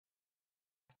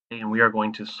and we are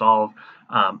going to solve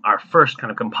our first kind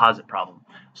of composite problem.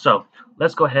 So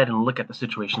let's go ahead and look at the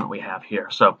situation that we have here.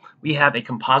 So we have a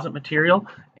composite material,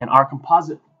 and our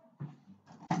composite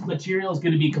material is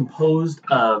going to be composed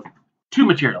of two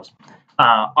materials.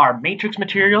 Our matrix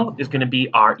material is going to be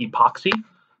our epoxy.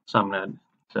 So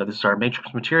this is our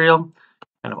matrix material,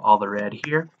 kind of all the red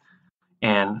here,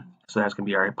 and so that's going to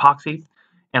be our epoxy.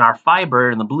 And our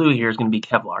fiber in the blue here is going to be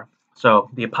Kevlar. So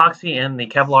the epoxy and the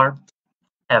Kevlar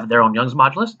have their own Young's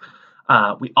modulus.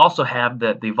 We also have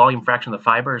that the volume fraction of the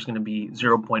fiber is going to be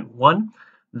 0.1.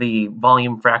 The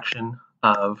volume fraction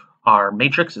of our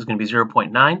matrix is going to be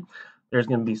 0.9. There's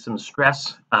going to be some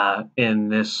stress in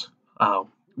this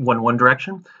 1-1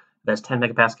 direction. That's 10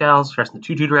 megapascals, stress in the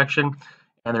 2-2 direction,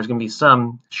 and there's going to be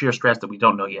some shear stress that we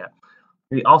don't know yet.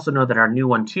 We also know that our nu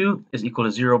 1-2 is equal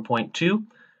to 0.2.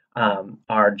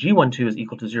 Our G12 is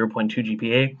equal to 0.2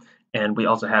 GPa, and we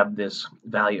also have this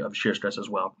value of shear stress as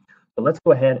well. So let's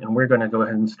go ahead and we're going to go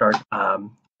ahead and start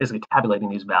basically tabulating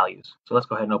these values. So let's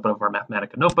go ahead and open up our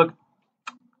Mathematica notebook.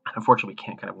 Unfortunately, we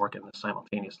can't kind of work in this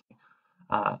simultaneously.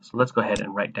 So let's go ahead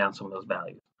and write down some of those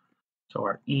values. So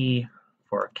our E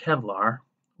for Kevlar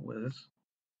was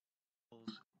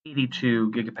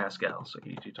 82 gigapascals, so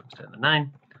 82 times 10 to the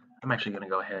 9. I'm actually going to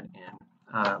go ahead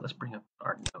and let's bring up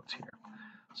our notes here.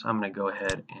 So I'm going to go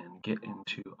ahead and get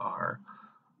into our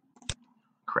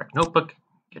correct notebook,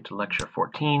 get to lecture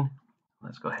 14.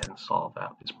 Let's go ahead and solve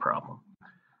out this problem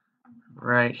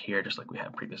right here, just like we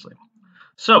had previously.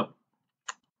 So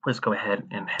let's go ahead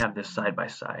and have this side by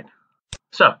side.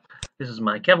 So this is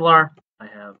my Kevlar. I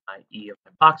have my E of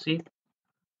epoxy.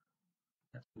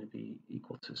 That's going to be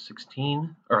equal to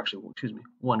 16, or actually, excuse me,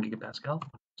 1 gigapascal,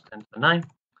 10 to the 9.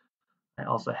 I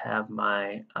also have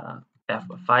my F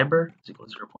of fiber is equal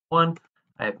to 0.1.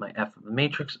 I have my F of the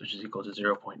matrix, which is equal to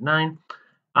 0.9.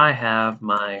 I have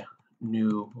my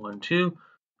nu 1-2,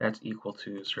 that's equal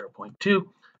to 0.2.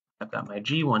 I've got my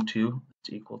G12, it's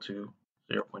equal to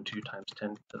 0.2 times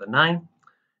 10 to the 9.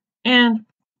 And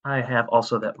I have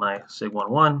also that my sig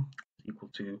 11 is equal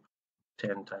to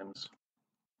 10 times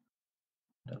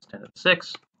 10 to the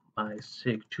 6. My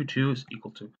sig 22 is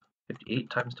equal to 58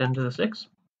 times 10 to the 6.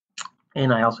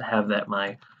 And I also have that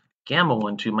my gamma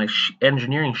 1-2, my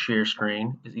engineering shear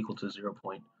strain is equal to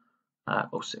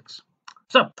 0.06.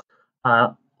 So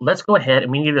let's go ahead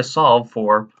and we need to solve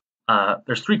for,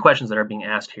 there's 3 questions that are being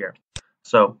asked here.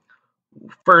 So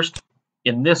first,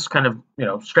 in this kind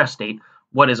of stress state,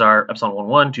 what is our epsilon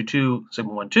 1-1, 2-2,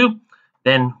 sigma 1-2?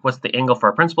 Then what's the angle for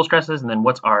our principal stresses? And then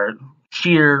what's our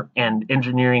shear and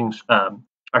engineering,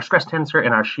 our stress tensor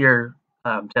and our shear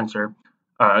tensor,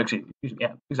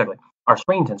 exactly. Our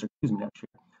strain tensor, excuse me, not shear.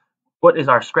 What is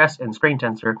our stress and strain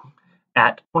tensor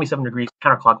at 27 degrees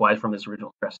counterclockwise from this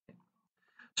original stress state?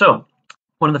 So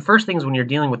one of the first things when you're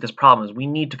dealing with this problem is we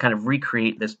need to kind of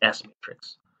recreate this S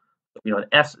matrix. So we know that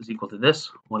S is equal to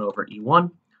this 1 over E1,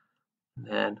 and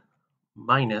then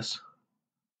minus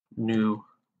nu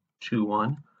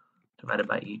 2-1 divided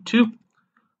by E2.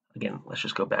 Again, let's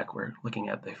just go back. We're looking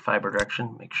at the fiber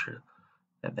direction, make sure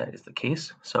that that is the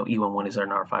case. So E11 is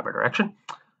in our fiber direction.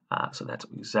 So that's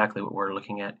exactly what we're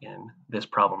looking at in this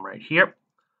problem right here.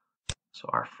 So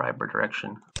our fiber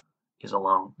direction is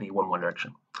along the 1-1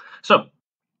 direction. So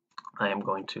I am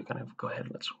going to kind of go ahead.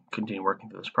 Let's continue working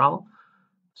through this problem.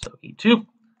 So E2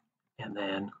 and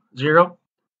then 0.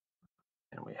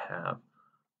 And we have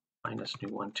minus nu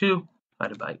 1-2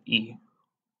 divided by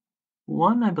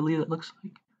E1, I believe it looks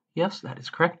like. Yes, that is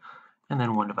correct. And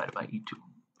then 1 divided by E2.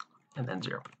 And then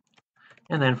 0.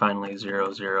 And then finally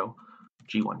 0, 0,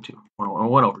 G12,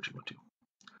 1 over G12.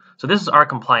 So this is our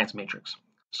compliance matrix.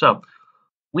 So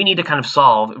we need to kind of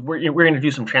solve, we're going to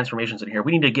do some transformations in here.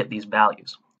 We need to get these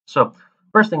values. So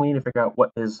first thing we need to figure out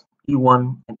what is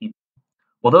E1 and E2.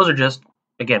 Well, those are just,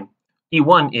 again,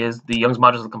 E1 is the Young's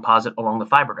modulus of the composite along the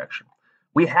fiber direction.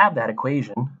 We have that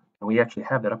equation, and we actually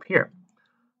have that up here.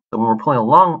 So when we're pulling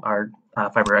along our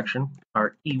fiber direction,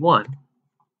 our E1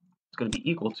 is going to be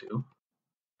equal to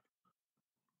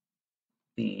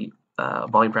the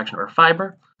volume fraction of our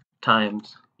fiber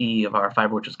times E of our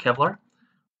fiber, which is Kevlar,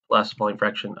 plus volume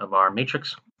fraction of our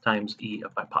matrix times E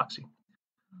of epoxy.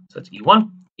 So that's E1.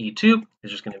 E2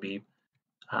 is just going to be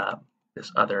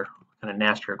this other kind of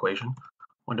nastier equation,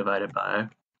 1 divided by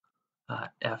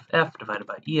FF divided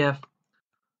by EF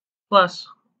plus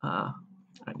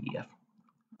EF.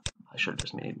 I should have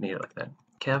just made it like that,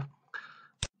 Kev,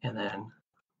 and then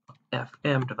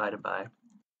FM divided by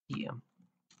EM.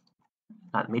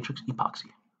 Matrix epoxy.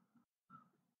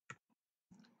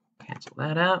 Cancel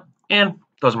that out, and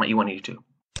those are my E1 and E2.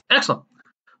 Excellent.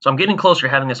 So I'm getting closer to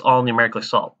having this all numerically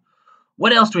solved.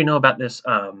 what else do we know about this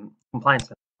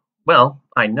compliance? Well,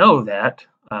 I know that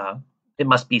it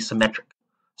must be symmetric.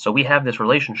 So we have this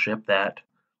relationship that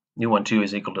nu1, 2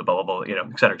 is equal to blah, blah, blah, you know,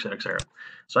 et cetera, et cetera, et cetera.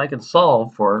 So I can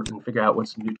solve for and figure out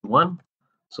what's nu2, 1.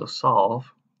 So solve,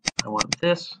 I want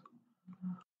this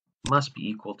must be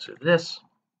equal to this.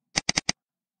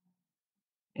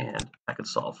 And I could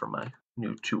solve for my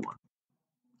nu2, 1.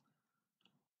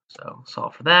 So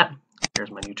solve for that.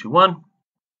 Here's my nu2, 1.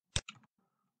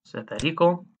 Set that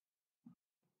equal.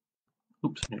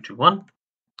 Oops, nu2, 1.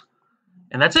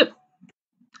 And that's it.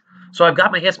 So I've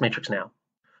got my S matrix now.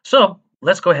 So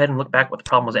let's go ahead and look back what the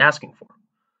problem was asking for.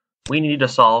 We need to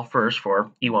solve first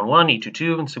for E11,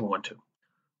 E22, and sigma 12.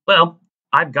 Well,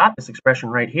 I've got this expression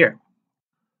right here.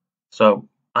 So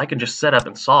I can just set up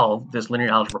and solve this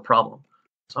linear algebra problem.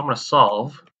 So I'm going to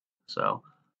solve, so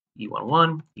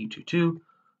E11, E22,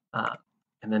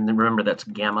 and then remember that's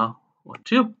gamma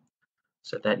 12.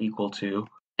 Set that equal to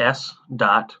S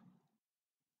dot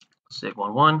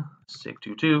sig11,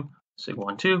 sig22,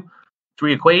 sig12.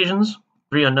 3 equations,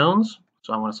 3 unknowns.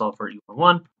 So I want to solve for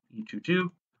E11,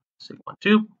 E22,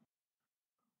 sig12.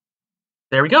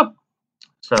 There we go.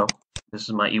 So this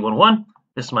is my E11,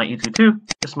 this is my E22,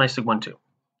 this is my sig12.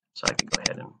 So I can go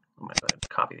ahead and I'm going to go ahead and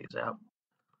copy these out.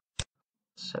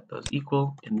 Set those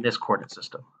equal in this coordinate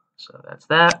system. So that's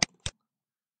that.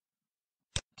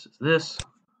 This is this.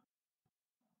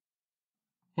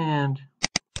 And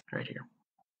right here.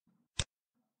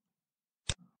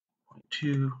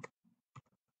 0.2,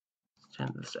 10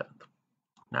 to the 7th.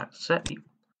 Not set equal.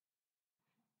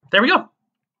 There we go.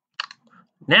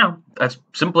 Now, that's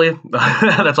simply,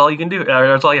 that's all you can do.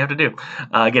 That's all you have to do.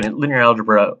 Again, a linear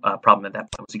algebra problem at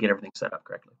that point was to get everything set up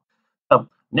correctly.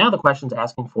 Now the question's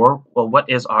asking for, well,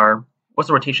 what's the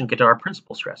rotation to get to our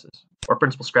principal stresses, or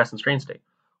principal stress and strain state?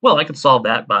 Well, I could solve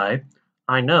that by,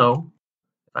 I know,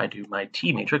 if I do my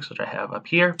T matrix, which I have up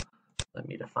here, let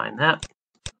me define that.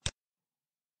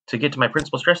 To get to my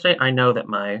principal stress state, I know that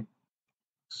my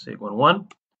sig11,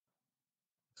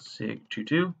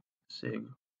 sig22,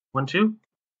 sig12,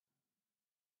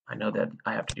 I know that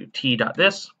I have to do T dot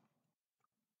this.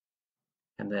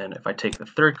 And then if I take the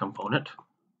third component,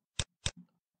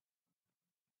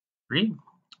 3,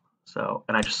 so,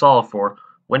 and I just solve for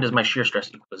when does my shear stress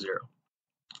equal to 0?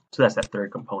 So that's that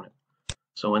third component.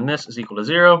 So when this is equal to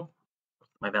 0,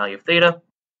 my value of theta,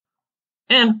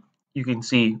 and you can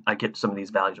see I get some of these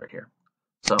values right here.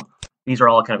 So these are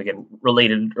all kind of, again,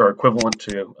 related or equivalent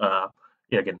to,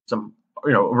 again, some,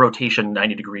 rotation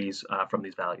 90 degrees from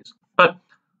these values. But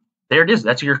there it is.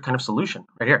 That's your kind of solution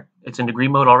right here. It's in degree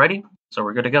mode already, so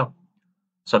we're good to go.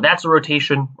 So that's a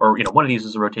rotation, or one of these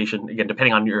is a rotation. Again,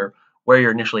 depending on where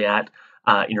you're initially at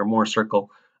in your Moore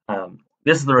circle.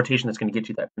 This is the rotation that's going to get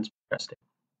you that principal stress state.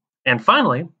 And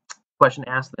finally, question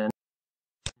asked then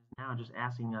is now just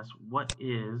asking us what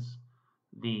is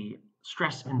the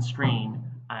stress and strain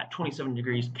at 27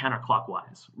 degrees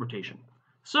counterclockwise rotation.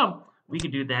 So we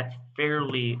could do that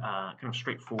fairly kind of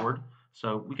straightforward.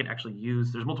 So we can actually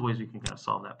use, there's multiple ways we can kind of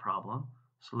solve that problem.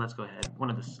 So let's go ahead.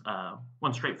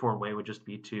 One straightforward way would just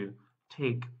be to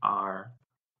take our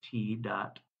T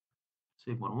dot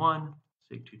sig11,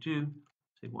 sig22,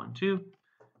 sig12,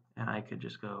 and I could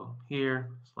just go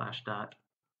here slash dot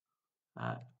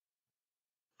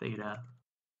theta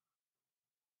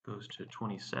goes to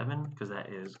 27 because that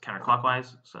is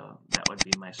counterclockwise. So that would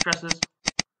be my stresses.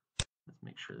 Let's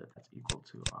make sure that that's equal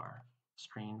to our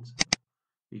strains.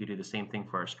 We could do the same thing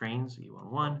for our strains,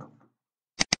 E11,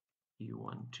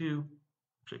 E12,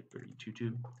 actually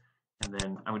E22, and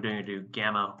then I'm going to do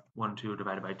gamma 12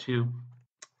 divided by 2.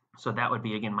 So that would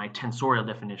be, again, my tensorial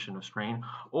definition of strain.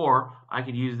 Or I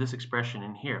could use this expression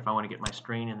in here if I want to get my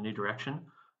strain in the new direction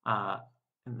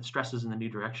and the stresses in the new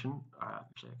direction.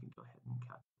 Actually, I can go ahead and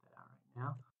calculate that out right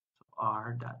now. So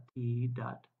R dot T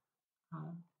dot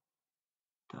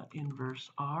inverse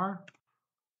R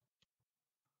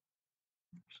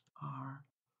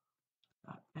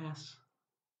dot S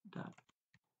dot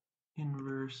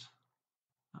inverse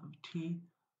of T,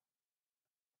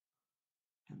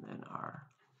 and then our,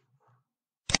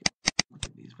 look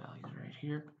at these values right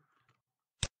here.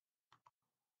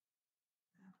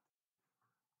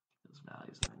 Those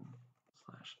values, and then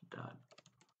slash dot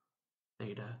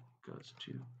theta goes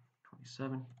to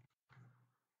 27.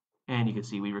 And you can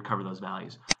see we recover those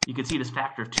values. You can see this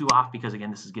factor of 2 off because,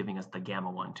 again, this is giving us the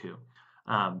gamma 12.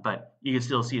 But you can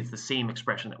still see it's the same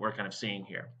expression that we're kind of seeing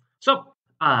here. So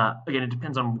again, it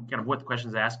depends on kind of what the question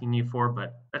is asking you for,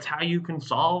 but that's how you can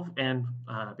solve and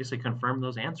basically confirm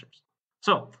those answers.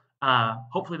 So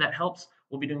hopefully that helps.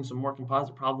 We'll be doing some more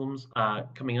composite problems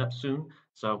coming up soon.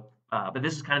 So, but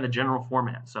this is kind of the general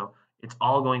format. So It's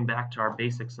all going back to our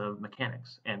basics of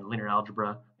mechanics and linear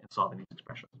algebra and solving these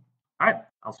expressions. All right,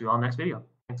 I'll see you all in the next video.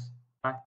 Thanks. Bye.